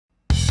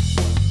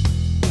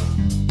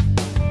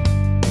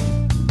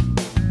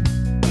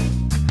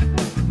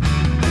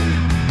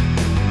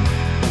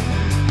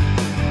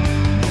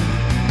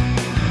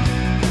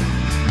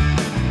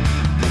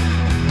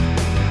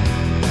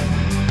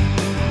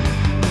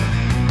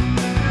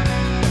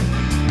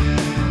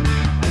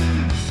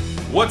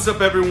What's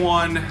up,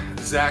 everyone?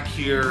 Zach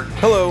here.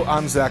 Hello,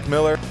 I'm Zach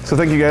Miller. So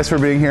thank you guys for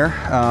being here.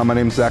 My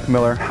name's Zach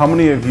Miller. How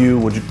many of you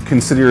would you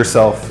consider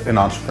yourself an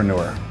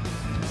entrepreneur?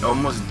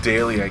 Almost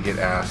daily I get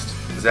asked,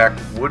 Zach,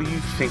 what do you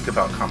think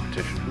about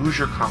competition? Who's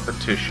your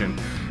competition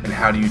and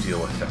how do you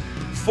deal with them?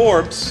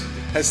 Forbes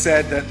has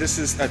said that this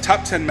is a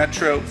top 10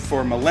 metro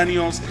for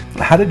millennials.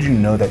 How did you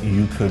know that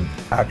you could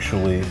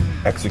actually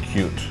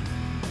execute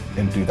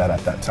and do that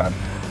at that time?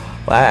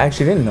 Well, I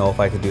actually didn't know if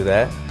I could do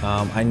that.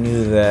 I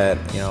knew that,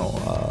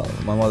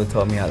 my mother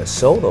taught me how to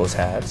sew those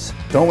hats.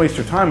 Don't waste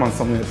your time on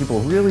something that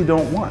people really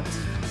don't want.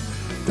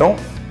 Don't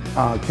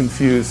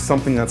confuse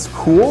something that's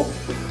cool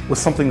with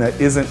something that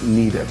isn't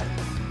needed.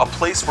 A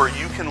place where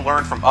you can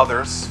learn from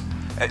others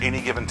at any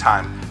given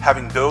time.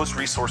 Having those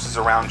resources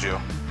around you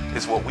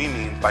is what we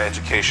mean by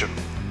education.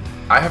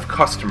 I have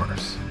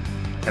customers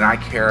and I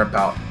care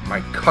about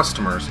my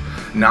customers,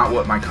 not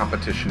what my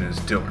competition is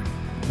doing.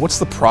 What's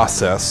the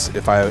process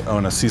if I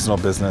own a seasonal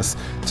business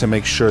to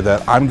make sure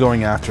that I'm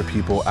going after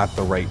people at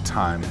the right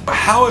time?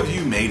 How have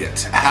you made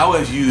it? How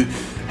have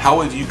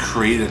you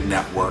created a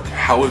network?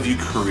 How have you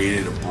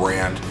created a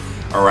brand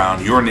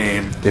around your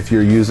name? If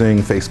you're using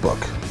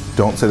Facebook,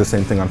 don't say the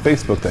same thing on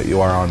Facebook that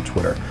you are on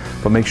Twitter,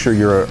 but make sure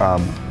you're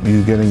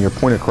getting your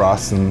point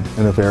across in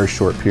a very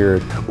short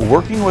period.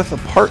 Working with a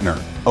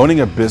partner,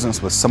 owning a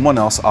business with someone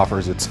else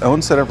offers its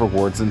own set of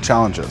rewards and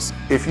challenges.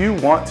 If you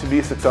want to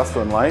be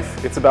successful in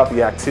life, it's about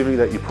the activity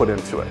that you put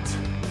into it.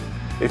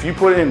 If you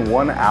put in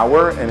 1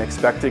 hour and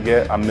expect to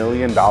get $1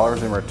 million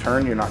in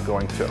return, you're not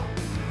going to.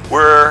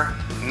 We're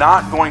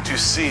not going to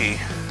see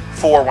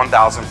 4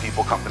 1,000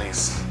 people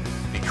companies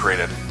be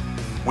created.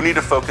 We need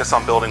to focus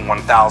on building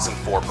 1,000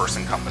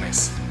 4-person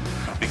companies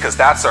because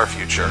that's our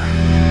future.